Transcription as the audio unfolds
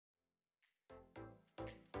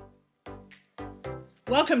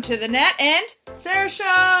Welcome to the Nat and Sarah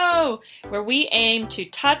Show, where we aim to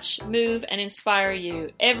touch, move, and inspire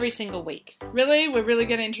you every single week. Really? We're really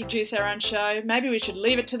going to introduce our own show? Maybe we should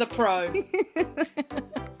leave it to the pro.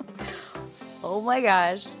 Oh my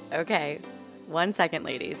gosh. Okay, 1 second,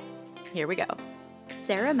 ladies. Here we go.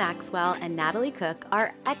 Sarah Maxwell and Natalie Cook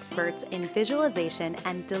are experts in visualization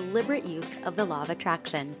and deliberate use of the law of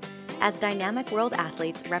attraction. As dynamic world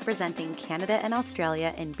athletes representing Canada and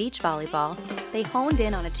Australia in beach volleyball, they honed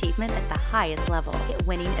in on achievement at the highest level.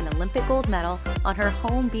 Winning an Olympic gold medal on her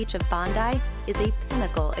home beach of Bondi is a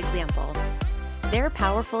pinnacle example. Their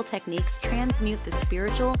powerful techniques transmute the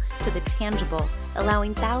spiritual to the tangible,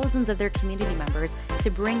 allowing thousands of their community members to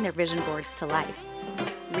bring their vision boards to life.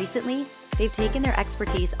 Recently, they've taken their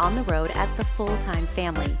expertise on the road as the full-time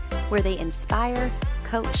family, where they inspire,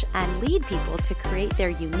 coach, and lead people to create their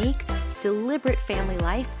unique, deliberate family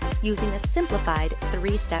life using a simplified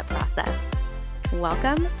 3-step process.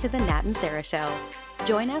 Welcome to the Nat and Sarah Show.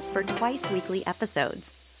 Join us for twice-weekly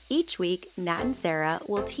episodes. Each week, Nat and Sarah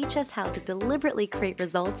will teach us how to deliberately create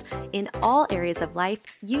results in all areas of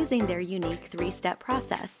life using their unique 3-step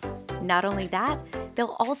process. Not only that,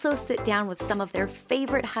 they'll also sit down with some of their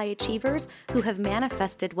favorite high achievers who have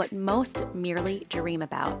manifested what most merely dream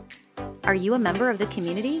about. Are you a member of the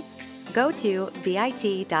community? Go to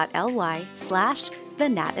bit.ly/The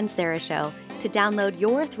Nat and Sarah Show to download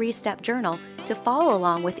your 3-step journal to follow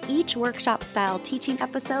along with each workshop-style teaching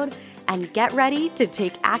episode and get ready to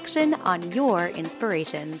take action on your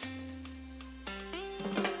inspirations.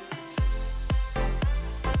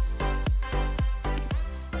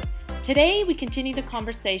 Today, we continue the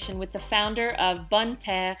conversation with the founder of Bonne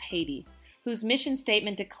Terre Haiti, whose mission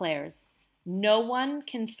statement declares, "No one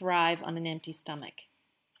can thrive on an empty stomach."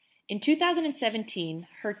 In 2017,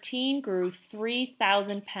 her team grew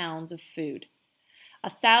 3,000 pounds of food,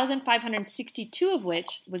 1,562 of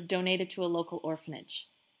which was donated to a local orphanage.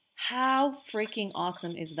 How freaking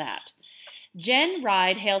awesome is that? Jen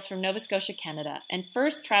Ride hails from Nova Scotia, Canada, and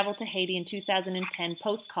first traveled to Haiti in 2010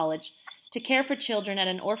 post-college to care for children at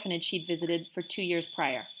an orphanage she'd visited for 2 years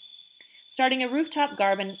prior. Starting a rooftop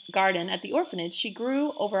garden at the orphanage, she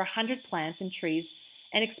grew over 100 plants and trees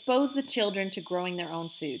and exposed the children to growing their own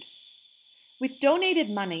food. With donated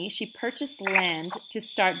money, she purchased land to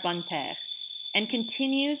start Bonne Terre and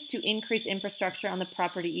continues to increase infrastructure on the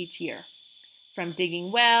property each year, from digging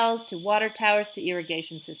wells to water towers to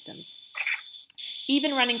irrigation systems,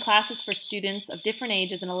 even running classes for students of different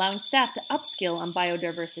ages and allowing staff to upskill on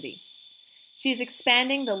biodiversity. She is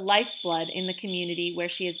expanding the lifeblood in the community where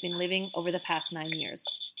she has been living over the past 9 years.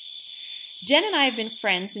 Jen and I have been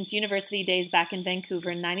friends since university days back in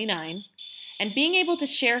Vancouver in '99, and being able to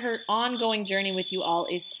share her ongoing journey with you all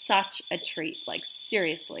is such a treat, like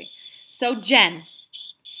seriously. So Jen,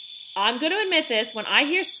 I'm going to admit this, when I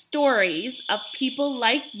hear stories of people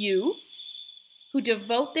like you who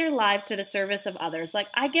devote their lives to the service of others, like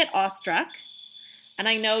I get awestruck, and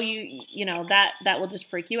I know you know that will just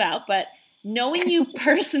freak you out, but knowing you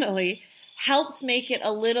personally helps make it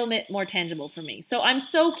a little bit more tangible for me. So I'm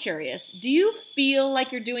so curious, do you feel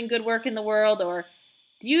like you're doing good work in the world, or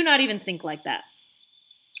do you not even think like that?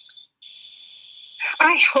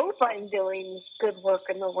 I hope I'm doing good work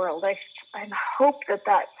in the world. I hope that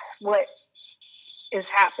that's what is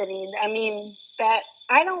happening. I mean, that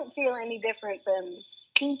I don't feel any different than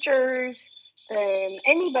teachers, than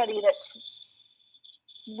anybody that's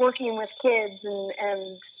working with kids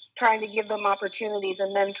and trying to give them opportunities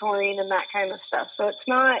and mentoring and that kind of stuff. So it's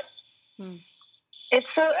not,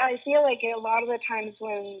 it's so, I feel like a lot of the times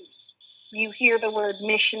when you hear the word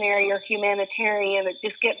missionary or humanitarian, it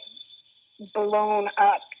just gets blown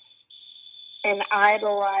up and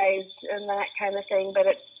idolized and that kind of thing.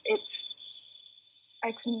 But it's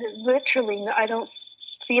literally, I don't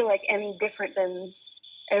feel like any different than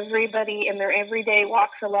everybody in their everyday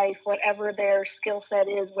walks of life, whatever their skill set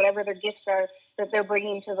is, whatever their gifts are that they're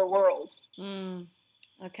bringing to the world.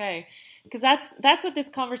 Okay. Because that's what this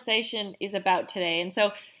conversation is about today. And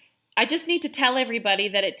so I just need to tell everybody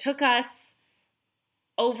that it took us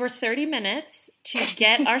over 30 minutes to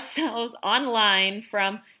get ourselves online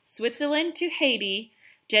from Switzerland to Haiti.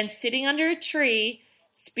 Jen sitting under a tree,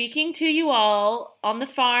 speaking to you all on the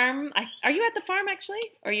farm. Are you at the farm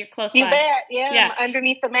actually? Or you're close by? You bet. Yeah.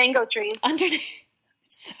 Underneath the mango trees. Underneath.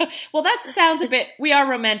 So, well, that sounds a bit, we are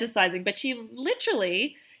romanticizing, but she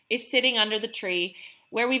literally is sitting under the tree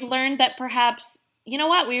where we've learned that perhaps, you know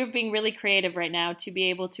what, we're being really creative right now to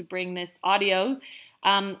be able to bring this audio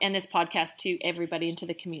and this podcast to everybody into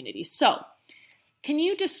the community. So can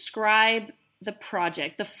you describe the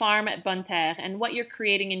project, the farm at Bonne Terre, and what you're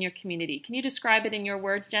creating in your community? Can you describe it in your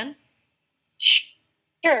words, Jen?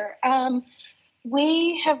 Sure.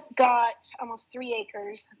 We have got almost 3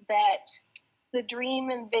 acres that the dream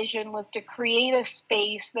and vision was to create a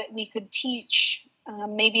space that we could teach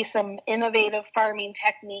maybe some innovative farming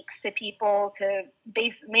techniques to people, to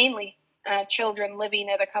mainly children living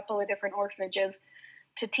at a couple of different orphanages,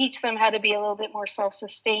 to teach them how to be a little bit more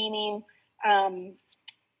self-sustaining.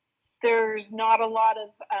 There's not a lot of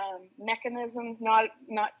mechanism, not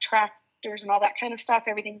tractors and all that kind of stuff.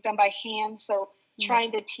 Everything's done by hand. So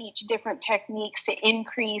trying to teach different techniques to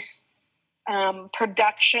increase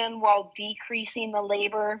production while decreasing the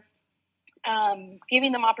labor,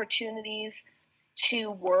 giving them opportunities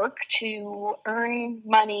to work, to earn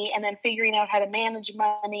money, and then figuring out how to manage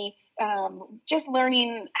money, just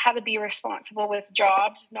learning how to be responsible with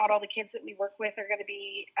jobs. Not all the kids that we work with are going to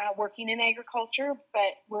be working in agriculture,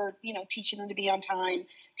 but we're, teaching them to be on time,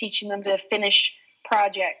 teaching them to finish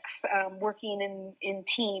projects, working in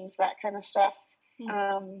teams, that kind of stuff.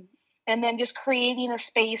 And then just creating a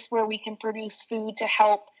space where we can produce food to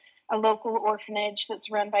help a local orphanage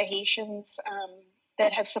that's run by Haitians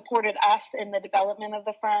that have supported us in the development of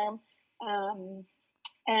the farm.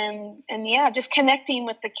 And just connecting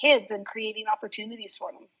with the kids and creating opportunities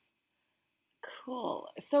for them. Cool.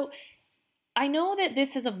 So I know that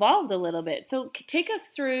this has evolved a little bit. So take us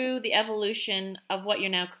through the evolution of what you're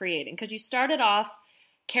now creating, because you started off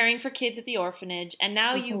caring for kids at the orphanage, and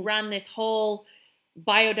now you run this whole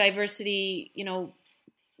biodiversity,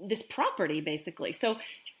 this property basically. So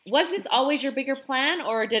was this always your bigger plan,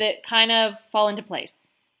 or did it kind of fall into place?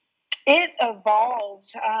 It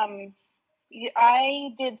evolved.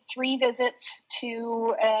 I did 3 visits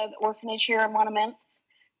to an orphanage here in Wanament,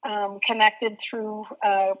 connected through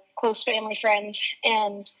close family friends,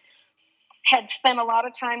 and had spent a lot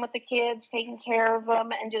of time with the kids, taking care of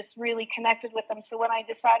them, and just really connected with them. So when I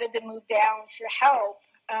decided to move down to help,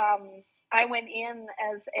 I went in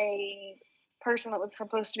as a person that was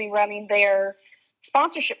supposed to be running their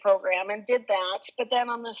sponsorship program and did that. But then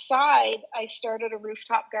on the side, I started a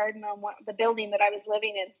rooftop garden on the building that I was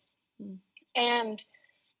living in. And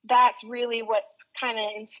that's really what's kind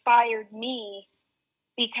of inspired me,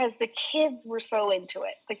 because the kids were so into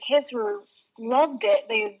it. The kids loved it.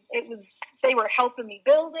 They were helping me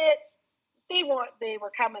build it. They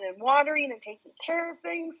were coming and watering and taking care of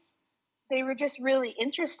things. They were just really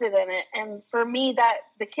interested in it. And for me, that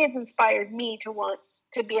the kids inspired me to want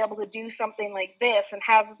to be able to do something like this and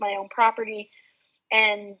have my own property.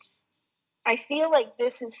 And I feel like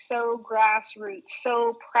this is so grassroots,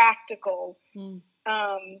 so practical,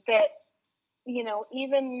 that,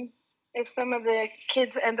 even if some of the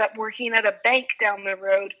kids end up working at a bank down the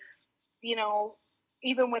road,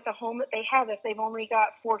 even with the home that they have, if they've only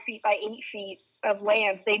got 4 feet by 8 feet of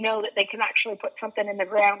land, they know that they can actually put something in the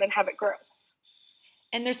ground and have it grow.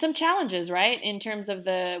 And there's some challenges, right, in terms of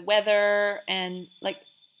the weather and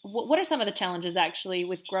what are some of the challenges actually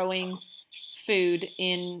with growing food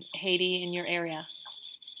in Haiti, in your area?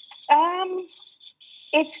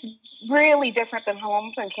 It's really different than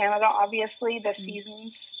home, than Canada, obviously, the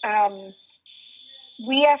seasons.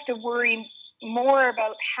 We have to worry more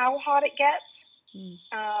about how hot it gets,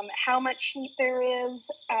 how much heat there is,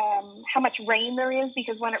 how much rain there is,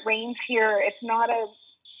 because when it rains here, it's not a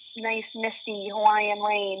nice, misty Hawaiian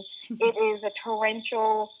rain. It is a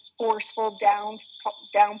torrential, forceful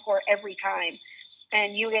downpour every time.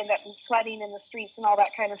 And you end up flooding in the streets and all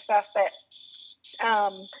that kind of stuff. But,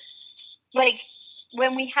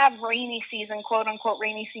 when we have rainy season, quote unquote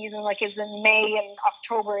rainy season, like is in May and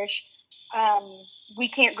October-ish, we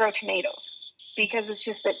can't grow tomatoes because it's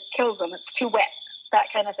just, it kills them. It's too wet, that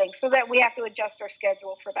kind of thing. So that we have to adjust our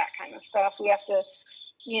schedule for that kind of stuff. We have to,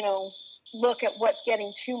 look at what's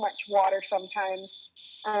getting too much water sometimes,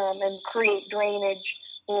 and create drainage,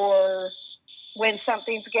 or when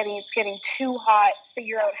something's getting too hot,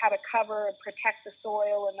 figure out how to cover and protect the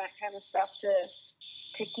soil and that kind of stuff to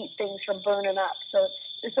keep things from burning up. So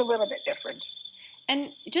it's a little bit different.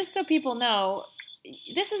 And just so people know,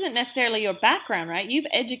 this isn't necessarily your background, right? You've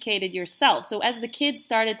educated yourself. So as the kids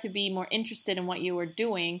started to be more interested in what you were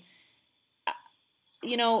doing,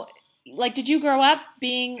 did you grow up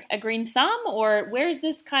being a green thumb, or where is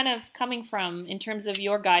this kind of coming from in terms of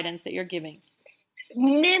your guidance that you're giving?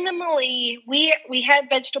 Minimally, we had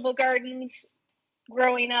vegetable gardens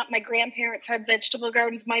growing up. My grandparents had vegetable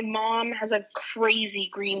gardens. My mom has a crazy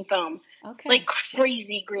green thumb. Okay. Like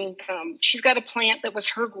crazy green thumb. She's got a plant that was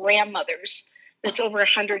her grandmother's that's over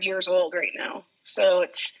 100 years old right now. So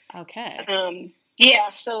it's okay.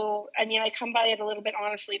 Yeah, so I mean, I come by it a little bit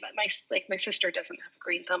honestly, but my sister doesn't have a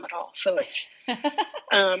green thumb at all, so it's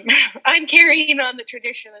I'm carrying on the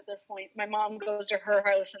tradition at this point. My mom goes to her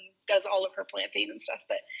house and does all of her planting and stuff,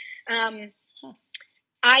 but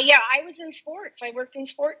I was in sports. I worked in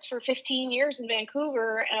sports for 15 years in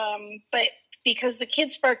Vancouver, but because the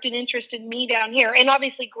kids sparked an interest in me down here, and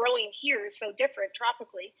obviously growing here is so different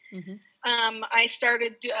tropically. Mm-hmm. I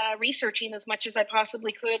started researching as much as I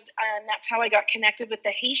possibly could, and that's how I got connected with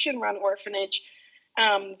the Haitian-run orphanage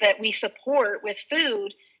that we support with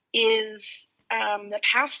food. Is the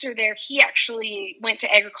pastor there? He actually went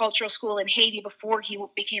to agricultural school in Haiti before he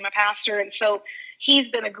became a pastor, and so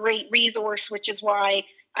he's been a great resource, which is why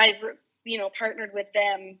I've partnered with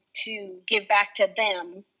them to give back to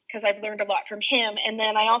them, because I've learned a lot from him. And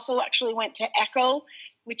then I also actually went to Echo,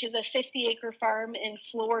 which is a 50-acre farm in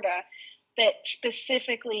Florida that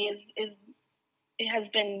specifically has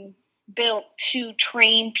been built to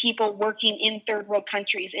train people working in third world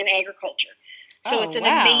countries in agriculture. So it's an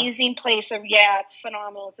amazing place it's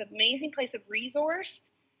phenomenal. It's an amazing place of resource,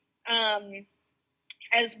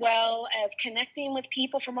 as well as connecting with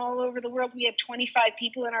people from all over the world. We have 25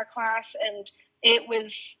 people in our class, and it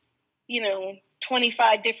was,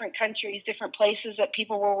 25 different countries, different places that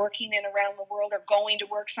people were working in around the world, or going to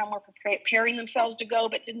work. Some were preparing themselves to go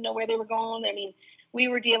but didn't know where they were going. I mean, we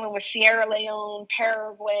were dealing with Sierra Leone,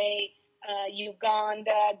 Paraguay,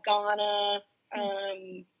 Uganda, Ghana,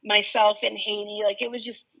 myself in Haiti. Like, it was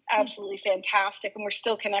just absolutely fantastic. And we're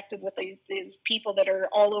still connected with these people that are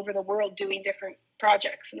all over the world doing different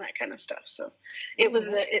projects and that kind of stuff. So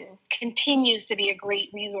it continues to be a great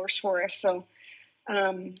resource for us. So,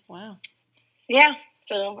 wow. Yeah.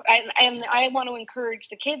 So, I want to encourage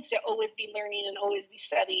the kids to always be learning and always be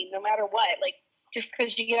studying, no matter what. Like, just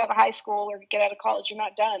because you get out of high school or get out of college, you're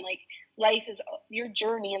not done. Like, your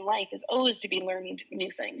journey in life is always to be learning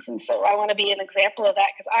new things. And so I want to be an example of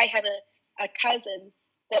that, because I had a cousin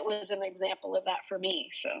that was an example of that for me.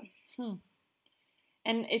 So.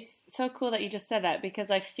 And it's so cool that you just said that, because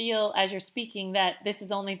I feel as you're speaking that this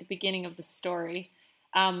is only the beginning of the story.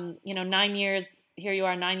 9 years, here you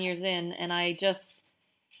are 9 years in, and I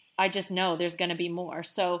just know there's going to be more.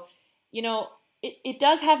 So, it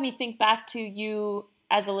does have me think back to you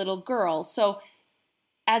as a little girl. So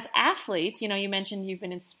as athletes, you mentioned you've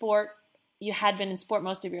been in sport, you had been in sport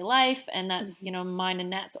most of your life, and that's, mine and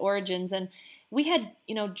Nat's origins. And we had,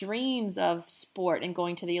 dreams of sport and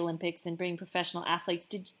going to the Olympics and being professional athletes.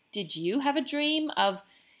 Did you have a dream of,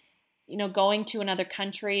 going to another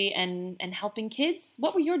country and helping kids?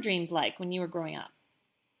 What were your dreams like when you were growing up?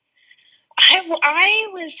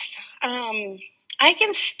 I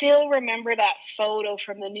can still remember that photo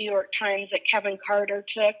from the New York Times that Kevin Carter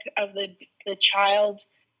took of the child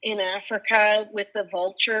in Africa with the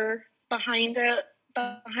vulture behind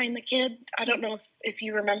the kid. I don't know if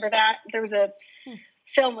you remember that. There was a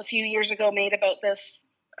film a few years ago made about this.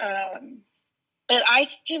 But I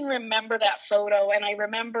can remember that photo, and I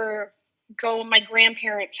remember my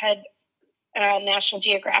grandparents had National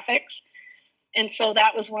Geographics. And so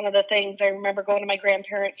that was one of the things I remember, going to my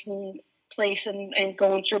grandparents' place and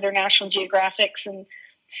going through their National Geographics and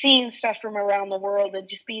seeing stuff from around the world and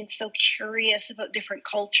just being so curious about different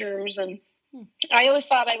cultures. And I always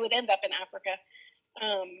thought I would end up in Africa,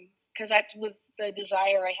 because that was the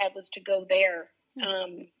desire I had, was to go there.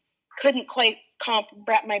 Couldn't quite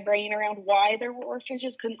wrap my brain around why there were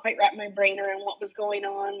orphanages, couldn't quite wrap my brain around what was going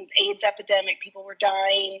on. AIDS epidemic, people were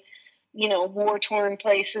dying, war-torn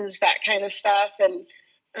places, that kind of stuff. And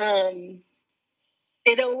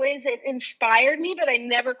it inspired me, but I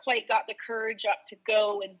never quite got the courage up to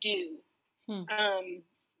go and do.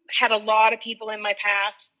 Had a lot of people in my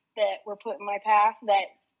path that were put in my path that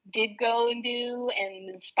did go and do and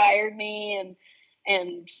inspired me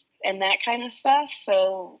and that kind of stuff.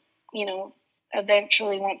 So,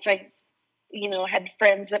 eventually once I, had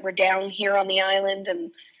friends that were down here on the island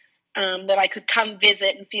and that I could come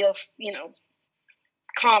visit and feel,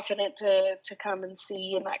 confident to come and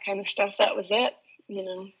see and that kind of stuff, that was it,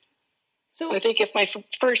 So I think if my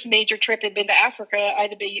first major trip had been to Africa,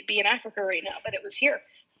 I'd be in Africa right now, but it was here.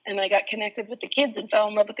 And I got connected with the kids and fell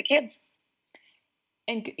in love with the kids.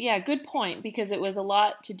 And yeah, good point, because it was a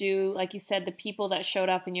lot to do. Like you said, the people that showed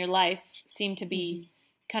up in your life seemed to be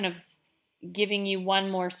kind of giving you one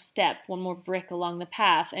more step, one more brick along the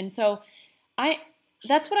path. And so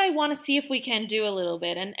that's what I want to see if we can do a little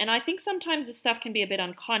bit. And I think sometimes this stuff can be a bit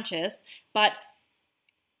unconscious, but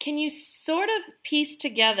can you sort of piece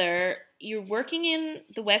together, you're working in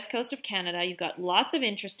the west coast of Canada, you've got lots of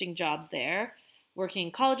interesting jobs there, working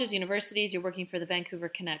in colleges, universities, you're working for the Vancouver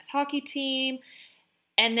Canucks hockey team,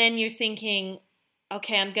 and then you're thinking,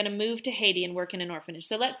 okay, I'm going to move to Haiti and work in an orphanage.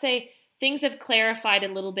 So let's say things have clarified a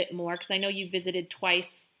little bit more, because I know you visited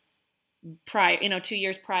twice prior, 2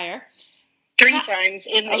 years prior. 3 times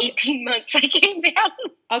in 18 months I came down.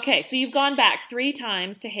 Okay, so you've gone back 3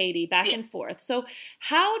 times to Haiti, back and forth. So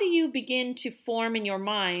how do you begin to form in your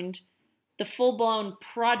mind the full-blown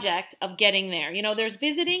project of getting there? There's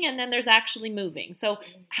visiting and then there's actually moving. So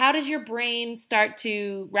how does your brain start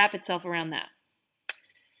to wrap itself around that?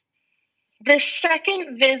 The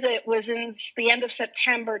second visit was in the end of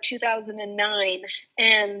September 2009,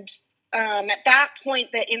 and at that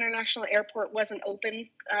point, the international airport wasn't open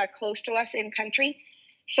close to us in country,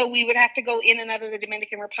 so we would have to go in and out of the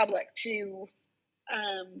Dominican Republic to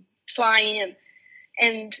fly in.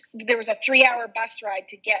 And there was a 3-hour bus ride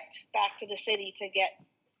to get back to the city to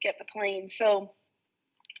get the plane. So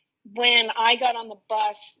when I got on the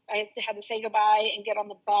bus, I had to say goodbye and get on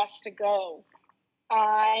the bus to go.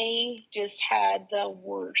 I just had the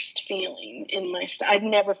worst feeling in my stomach. I'd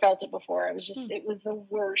never felt it before. I was just, it was the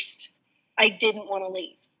worst. I didn't want to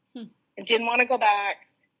leave. I didn't want to go back.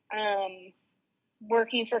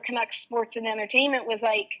 Working for Canucks Sports and Entertainment was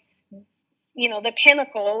like, the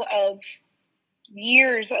pinnacle of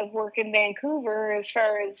years of work in Vancouver, as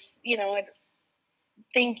far as,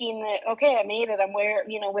 thinking that, okay, I made it. I'm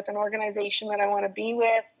with an organization that I want to be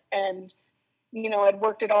with. And, I'd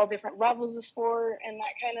worked at all different levels of sport and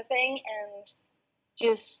that kind of thing. And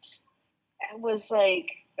just, I was like,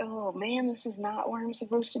 oh man, this is not where I'm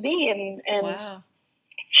supposed to be. And wow.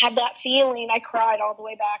 Had that feeling. I cried all the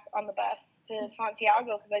way back on the bus to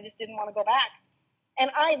Santiago because I just didn't want to go back. And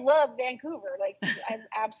I love Vancouver. Like, I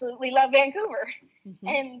absolutely love Vancouver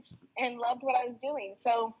and loved what I was doing.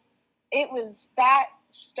 So it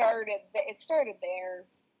started there,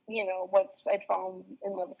 once I'd fallen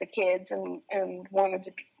in love with the kids and wanted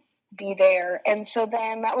to be there. And so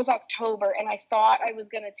then that was October, and I thought I was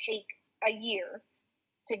going to take a year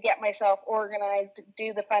to get myself organized,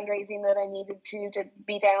 do the fundraising that I needed to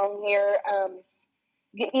be down here,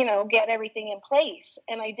 get everything in place.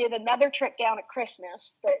 And I did another trip down at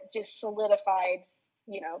Christmas that just solidified,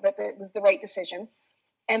 that it was the right decision.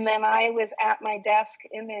 And then I was at my desk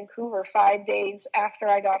in Vancouver 5 days after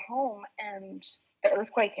I got home, and the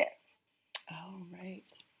earthquake hit. Oh, right.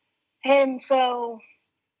 And so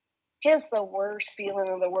just the worst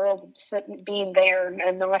feeling in the world, being there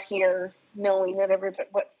and not here, knowing that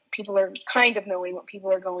what people are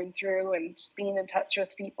going through, and being in touch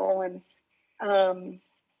with people and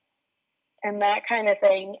that kind of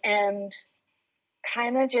thing, and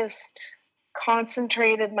kind of just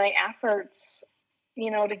concentrated my efforts,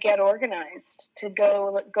 to get organized, to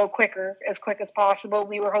go as quick as possible.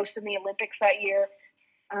 We were hosting the Olympics that year.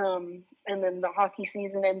 And then the hockey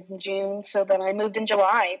season ends in June. So then I moved in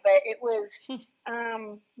July, but it was,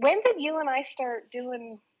 when did you and I start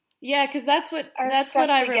doing? Yeah. Cause that's what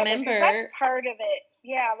I remember. That's part of it.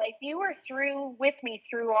 Yeah. Like, you were with me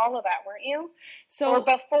through all of that, weren't you? So, or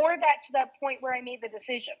before that, to that point where I made the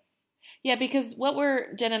decision. Yeah. Because what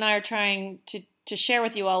Jen and I are trying to share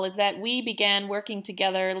with you all is that we began working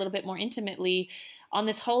together a little bit more intimately on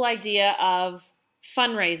this whole idea of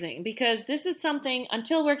fundraising, because this is something,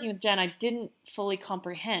 until working with Jen, I didn't fully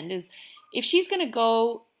comprehend, is if she's going to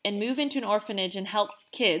go and move into an orphanage and help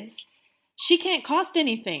kids, she can't cost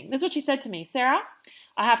anything. This is what she said to me: Sarah,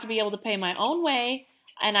 I have to be able to pay my own way,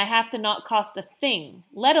 and I have to not cost a thing,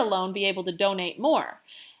 let alone be able to donate more.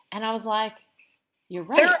 And I was like, you're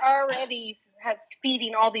right. They're already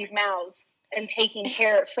feeding all these mouths and taking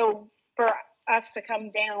care. So for us to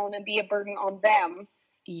come down and be a burden on them,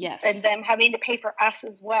 yes, and them having to pay for us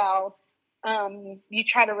as well, you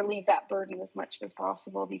try to relieve that burden as much as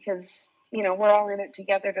possible, because we're all in it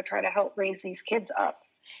together to try to help raise these kids up.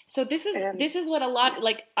 So this is what a lot,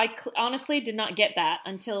 like, I honestly did not get that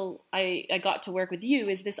until I got to work with you,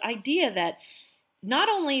 is this idea that not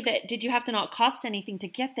only that did you have to not cost anything to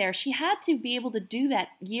get there, she had to be able to do that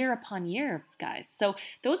year upon year, guys. So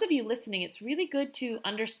those of you listening, it's really good to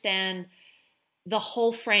understand the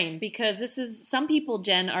whole frame, because this is, some people,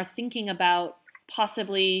 Jen, are thinking about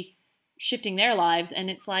possibly shifting their lives,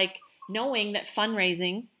 and it's like knowing that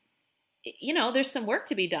fundraising, there's some work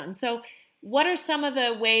to be done. So what are some of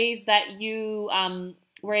the ways that you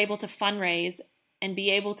were able to fundraise and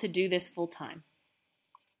be able to do this full time?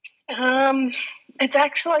 It's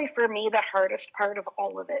actually, for me, the hardest part of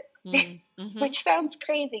all of it, mm-hmm. which sounds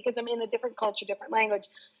crazy because I'm in a different culture, different language,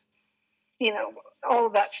 all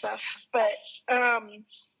of that stuff. But,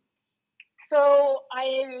 so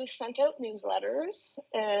I sent out newsletters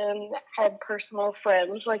and had personal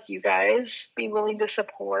friends like you guys be willing to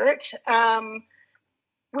support.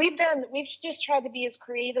 we've just tried to be as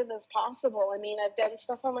creative as possible. I mean, I've done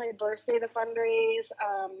stuff on my birthday to fundraise.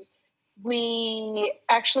 We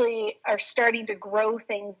actually are starting to grow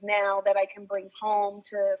things now that I can bring home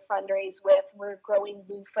to fundraise with. We're growing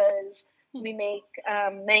loofahs. We make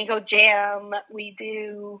mango jam. We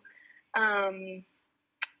do, there's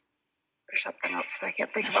something else that I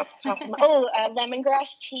can't think of off the top of my,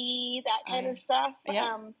 lemongrass tea, that kind of stuff.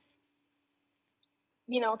 Yeah.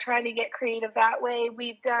 Trying to get creative that way.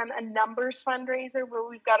 We've done a numbers fundraiser where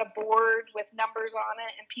we've got a board with numbers on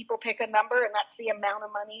it, and people pick a number, and that's the amount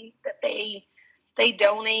of money that they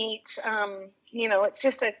donate. It's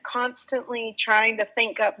just a constantly trying to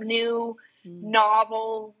think up new,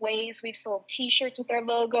 novel ways. We've sold T-shirts with our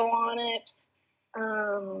logo on it.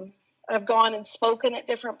 I've gone and spoken at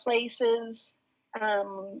different places.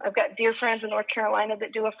 I've got dear friends in North Carolina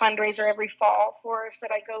that do a fundraiser every fall for us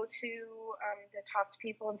that I go to talk to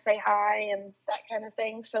people and say hi and that kind of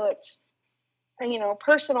thing. So it's,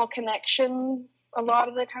 personal connection a lot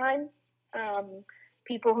of the time.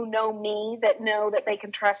 People who know me that know that they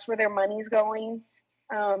can trust where their money's going.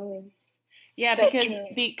 Yeah,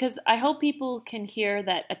 because I hope people can hear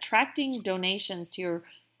that attracting donations to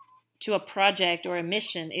a project or a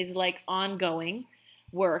mission is like ongoing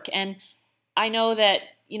work. And I know that,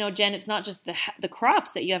 Jen, it's not just the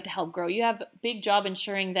crops that you have to help grow. You have a big job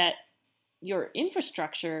ensuring that your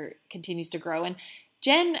infrastructure continues to grow. And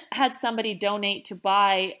Jen had somebody donate to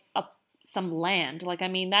buy some land.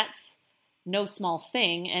 That's no small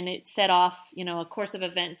thing. And it set off, a course of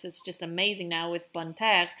events that's just amazing now with Bonne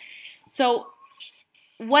Terre. So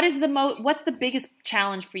what's the biggest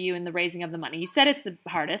challenge for you in the raising of the money? You said it's the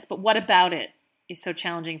hardest, but what about it is so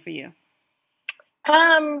challenging for you?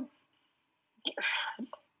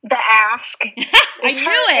 The ask. I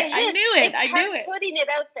knew it. It's hard putting it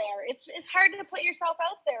out there. It's hard to put yourself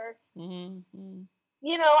out there. Mm-hmm.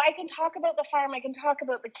 I can talk about the farm. I can talk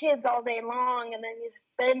about the kids all day long, and then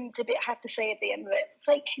have to say at the end of it, it's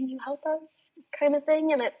like, can you help us, kind of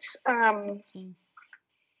thing. And it's,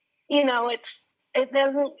 it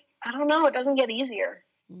doesn't. I don't know. It doesn't get easier.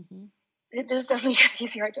 Mm-hmm. It just doesn't get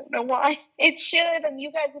easier. I don't know why. It should, and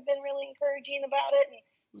you guys have been really encouraging about it. And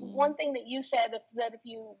one thing that you said that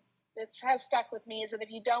it has stuck with me is that if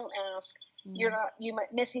you don't ask, you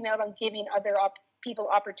might missing out on giving other people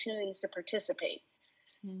opportunities to participate.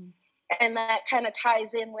 And that kind of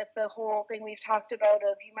ties in with the whole thing we've talked about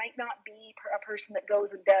of you might not be a person that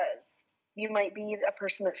goes and does. You might be a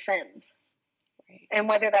person that sends. Right. And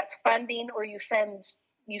whether that's funding or you send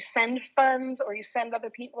funds or you send other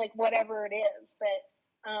people, like whatever it is, but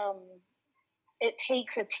it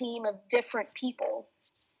takes a team of different people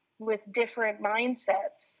with different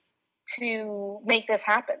mindsets to make this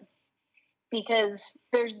happen, because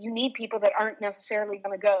you need people that aren't necessarily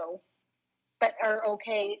going to go, but are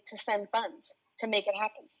okay to send funds to make it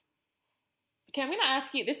happen. Okay, I'm going to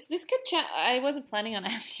ask you this. This could I wasn't planning on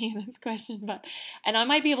asking you this question, and I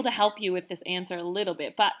might be able to help you with this answer a little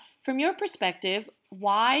bit. But from your perspective,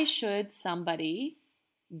 why should somebody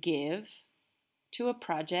give to a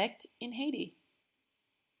project in Haiti?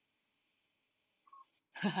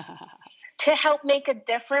 To help make a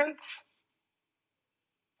difference.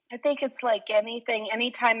 I think it's like anything.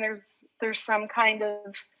 Anytime there's some kind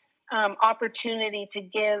of opportunity to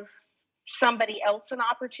give somebody else an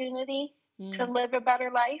opportunity to live a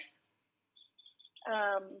better life.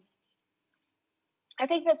 I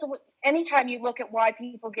think that's anytime you look at why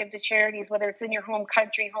people give to charities, whether it's in your home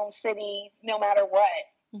country, home city, no matter what.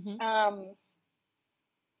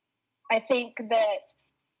 I think that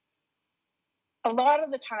a lot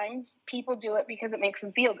of the times people do it because it makes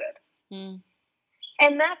them feel good.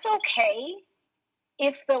 And that's okay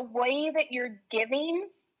if the way that you're giving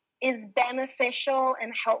is beneficial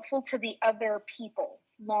and helpful to the other people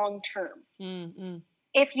long term.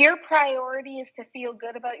 If your priority is to feel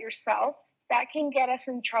good about yourself, that can get us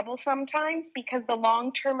in trouble sometimes, because the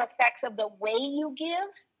long-term effects of the way you give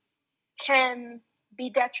can be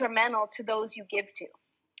detrimental to those you give to.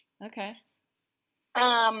 Okay.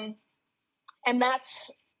 And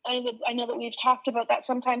that's, I know that we've talked about that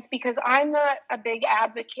sometimes, because I'm not a big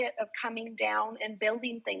advocate of coming down and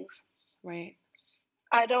building things. Right.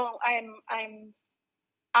 I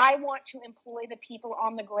want to employ the people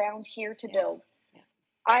on the ground here to build. Yeah.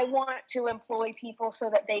 I want to employ people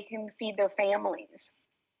so that they can feed their families.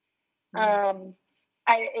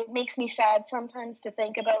 It makes me sad sometimes to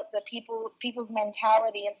think about the people's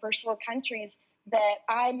mentality in first world countries that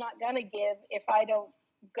I'm not going to give if I don't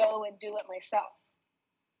go and do it myself.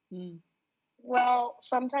 Well,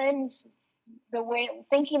 sometimes the way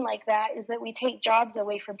thinking like that is that we take jobs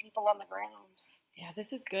away from people on the ground. Yeah,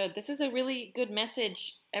 this is good. This is a really good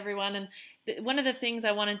message, everyone. And one of the things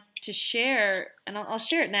I wanted to share, and I'll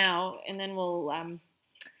share it now, and then we'll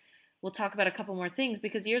talk about a couple more things,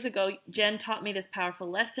 because years ago, Jen taught me this powerful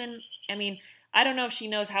lesson. I mean, I don't know if she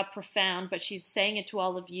knows how profound, but she's saying it to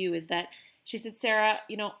all of you, is that she said, Sarah,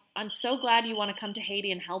 I'm so glad you want to come to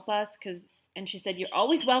Haiti and help us, and she said, you're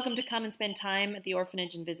always welcome to come and spend time at the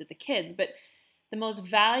orphanage and visit the kids, but the most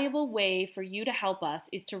valuable way for you to help us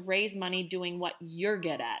is to raise money doing what you're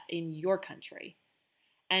good at in your country.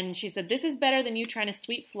 And she said, this is better than you trying to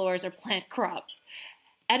sweep floors or plant crops.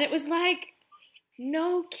 And it was like,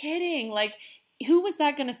 no kidding. Like, who was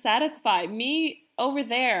that going to satisfy? Me over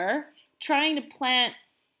there trying to plant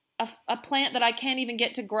a plant that I can't even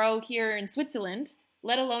get to grow here in Switzerland,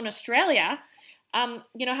 let alone Australia. How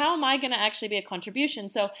am I going to actually be a contribution?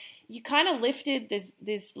 So you kind of lifted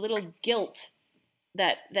this little guilt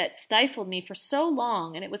that stifled me for so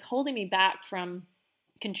long, and it was holding me back from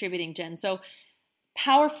contributing, Jen. So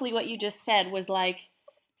powerfully what you just said was like,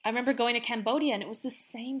 I remember going to Cambodia, and it was the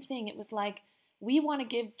same thing. It was like, we want to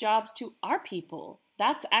give jobs to our people.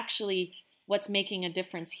 That's actually what's making a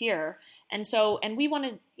difference here. And we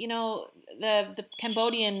wanted, the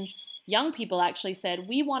Cambodian young people actually said,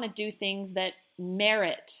 we want to do things that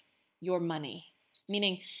merit your money.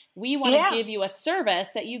 Meaning, we want to give you a service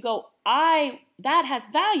that you go, that has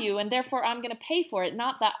value, and therefore I'm going to pay for it,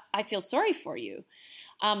 not that I feel sorry for you.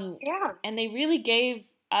 And they really gave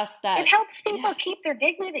us that. It helps people keep their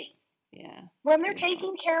dignity. Yeah. When they're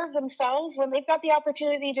taking care of themselves, when they've got the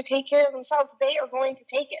opportunity to take care of themselves, they are going to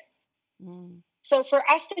take it. Mm. So for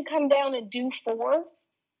us to come down and do for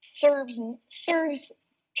serves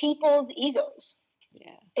people's egos.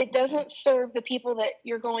 Yeah. It doesn't serve the people that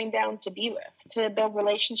you're going down to be with, to build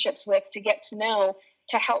relationships with, to get to know,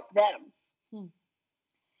 to help them.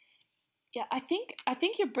 Yeah, I think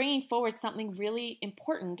you're bringing forward something really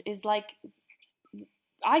important. Is like,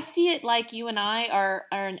 I see it like you and I are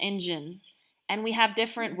an engine, and we have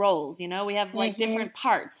different roles. We have like different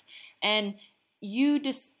parts, and you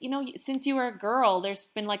just since you were a girl, there's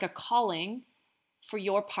been like a calling for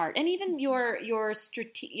your part, and even your how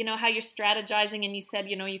you're strategizing, and you said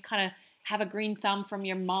you kind of have a green thumb from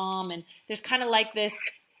your mom, and there's kind of like this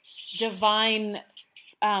divine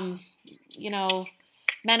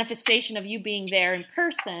manifestation of you being there in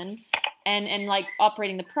person and like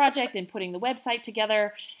operating the project and putting the website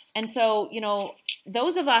together. And so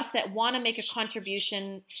those of us that want to make a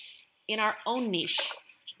contribution in our own niche,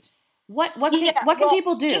 what can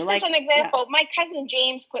people do? Just as an example, my cousin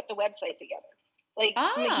James put the website together. Like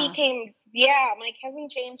he came, my cousin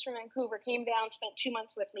James from Vancouver came down, spent 2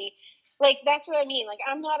 months with me. Like, that's what I mean. Like,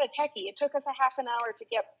 I'm not a techie. It took us a half an hour to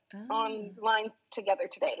get online together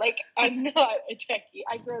today. Like, I'm not a techie.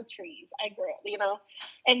 I grow trees.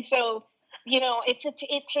 And so,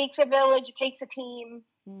 it takes a village. It takes a team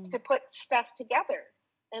to put stuff together.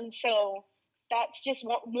 And so that's just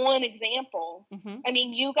one example. Mm-hmm. I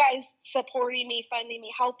mean, you guys supporting me, funding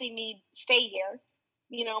me, helping me stay here.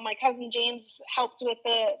 My cousin James helped with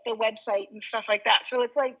the website and stuff like that. So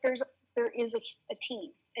it's like there is a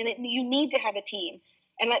team, and you need to have a team.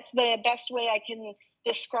 And that's the best way I can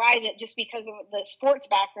describe it, just because of the sports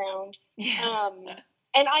background. Yeah.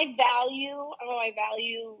 And I value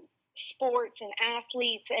sports and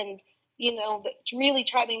athletes, and really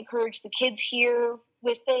try to encourage the kids here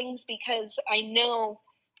with things, because I know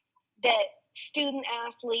that student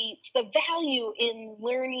athletes, the value in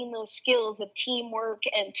learning those skills of teamwork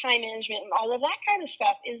and time management and all of that kind of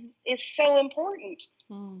stuff is so important.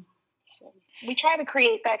 So we try to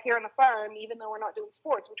create that here on the farm, even though we're not doing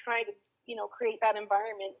sports. We're trying to, create that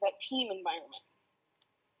environment, that team environment.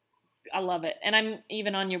 I love it. And I'm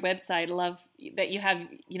even on your website. I love that you have,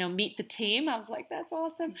 meet the team. I was like, that's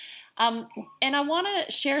awesome. And I want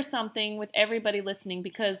to share something with everybody listening,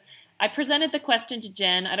 because I presented the question to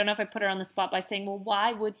Jen. I don't know if I put her on the spot by saying, well,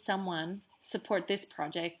 why would someone support this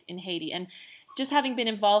project in Haiti? And just having been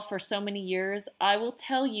involved for so many years, I will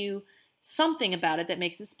tell you something about it that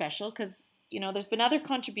makes it special, because, there's been other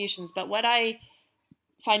contributions, but what I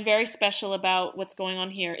find very special about what's going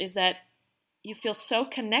on here is that you feel so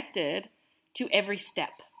connected to every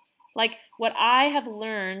step. Like what I have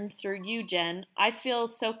learned through you, Jen, I feel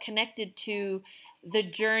so connected to the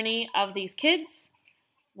journey of these kids,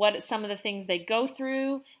 what some of the things they go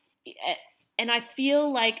through. And I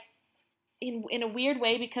feel like in a weird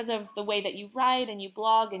way, because of the way that you write and you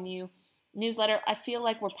blog and you newsletter, I feel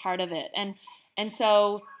like we're part of it. And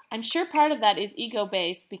so I'm sure part of that is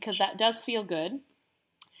ego-based, because that does feel good.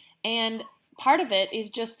 And part of it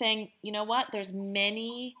is just saying, you know what, there's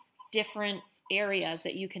many different areas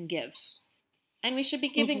that you can give. And we should be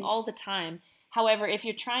giving all the time. However, if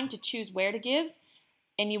you're trying to choose where to give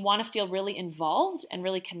and you want to feel really involved and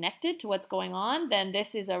really connected to what's going on, then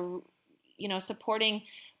this is supporting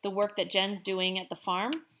the work that Jen's doing at the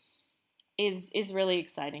farm is really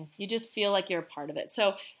exciting. You just feel like you're a part of it.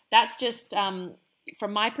 So that's just, from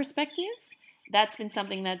my perspective, that's been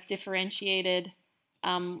something that's differentiated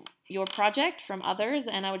your project from others.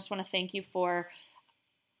 And I just want to thank you for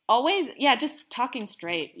always, just talking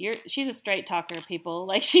straight. She's a straight talker, people.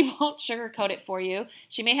 Like, she won't sugarcoat it for you.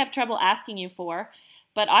 She may have trouble asking you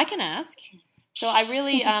but I can ask. So I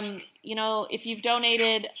really, if you've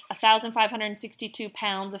donated 1,562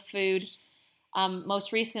 pounds of food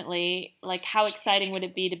most recently, like, how exciting would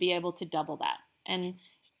it be to be able to double that? And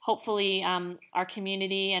hopefully our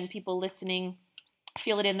community and people listening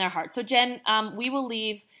feel it in their heart. So Jen, we will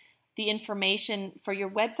leave the information for your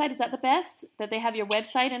website. Is that the best, that they have your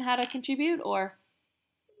website and how to contribute, or?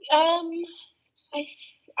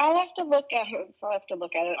 I'll have to look at it. So I'll have to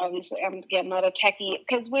look at it. Obviously, I'm again not a techie,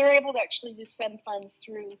 because we're able to actually just send funds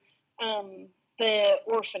through the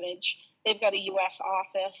orphanage. They've got a U.S.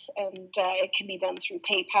 office, and it can be done through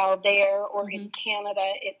PayPal there, or in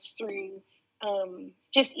Canada, it's through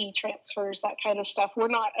just e-transfers, that kind of stuff. We're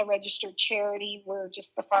not a registered charity. We're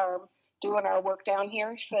just the farm doing our work down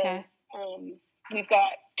here. So we've got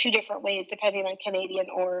two different ways, depending on Canadian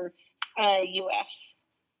or U.S.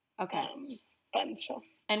 funds. So.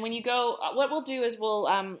 And when you go, what we'll do is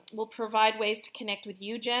we'll provide ways to connect with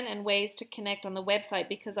you, Jen, and ways to connect on the website,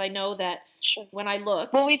 because I know that when I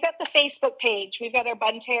look. Well, we've got the Facebook page. We've got our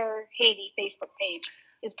Buntair Haiti Facebook page.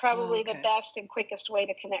 Is probably the best and quickest way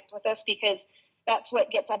to connect with us, because that's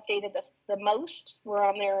what gets updated the most. We're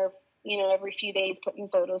on there, every few days, putting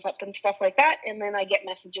photos up and stuff like that. And then I get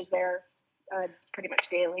messages there pretty much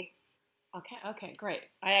daily. Okay, great.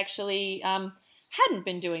 I actually hadn't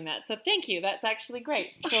been doing that, so thank you. That's actually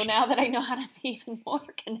great. So now that I know how to be even more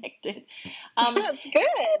connected. That's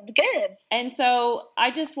good. And so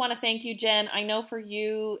I just want to thank you, Jen. I know for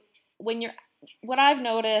you, what I've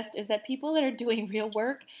noticed is that people that are doing real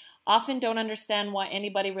work often don't understand why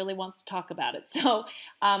anybody really wants to talk about it. So,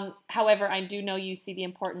 however, I do know you see the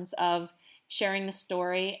importance of sharing the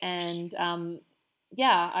story, and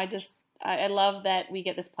I love that we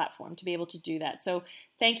get this platform to be able to do that. So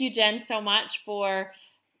thank you, Jen, so much for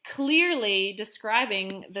clearly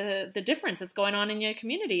describing the difference that's going on in your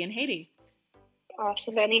community in Haiti.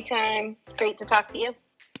 Awesome. Anytime. It's great to talk to you.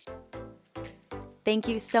 Thank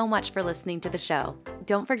you so much for listening to the show.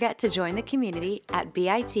 Don't forget to join the community at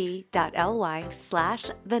bit.ly/The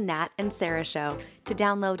Nat and Sarah Show to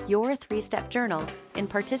download your 3-step journal and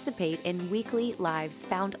participate in weekly lives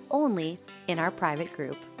found only in our private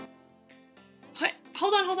group.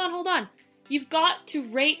 Hold on. You've got to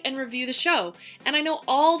rate and review the show. And I know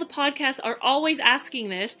all the podcasts are always asking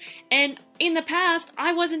this, and in the past,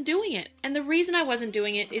 I wasn't doing it. And the reason I wasn't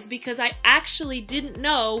doing it is because I actually didn't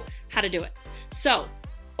know how to do it. So,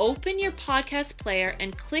 open your podcast player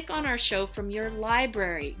and click on our show from your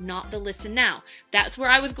library, not the Listen Now. That's where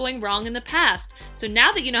I was going wrong in the past. So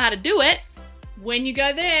now that you know how to do it, when you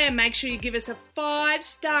go there, make sure you give us a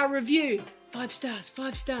 5-star review. 5 stars.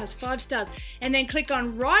 And then click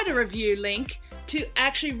on write a review link to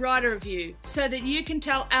actually write a review, so that you can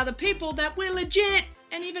tell other people that we're legit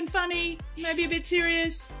and even funny, maybe a bit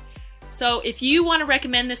serious. So if you want to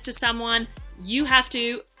recommend this to someone, you have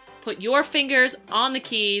to put your fingers on the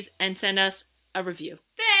keys and send us a review.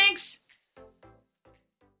 Thanks!